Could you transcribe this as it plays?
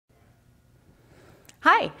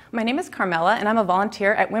Hi, my name is Carmela and I'm a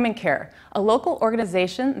volunteer at WomenCare, a local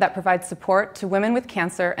organization that provides support to women with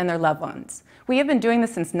cancer and their loved ones. We have been doing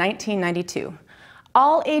this since 1992.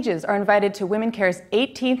 All ages are invited to WomenCare's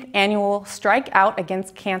 18th annual Strike Out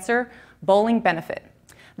Against Cancer bowling benefit.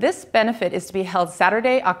 This benefit is to be held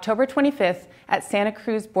Saturday, October 25th at Santa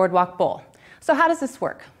Cruz Boardwalk Bowl. So how does this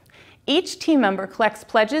work? Each team member collects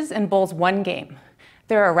pledges and bowls one game.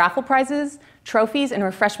 There are raffle prizes, trophies, and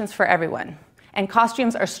refreshments for everyone. And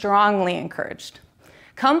costumes are strongly encouraged.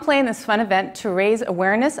 Come play in this fun event to raise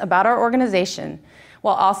awareness about our organization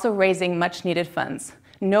while also raising much needed funds.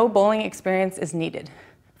 No bowling experience is needed.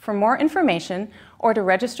 For more information or to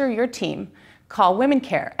register your team, call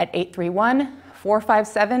WomenCare at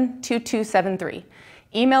 831-457-2273.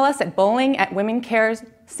 Email us at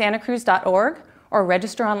bowling@womencaresantacruz.org or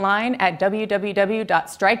register online at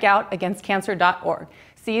www.strikeoutagainstcancer.org.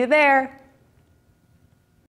 See you there!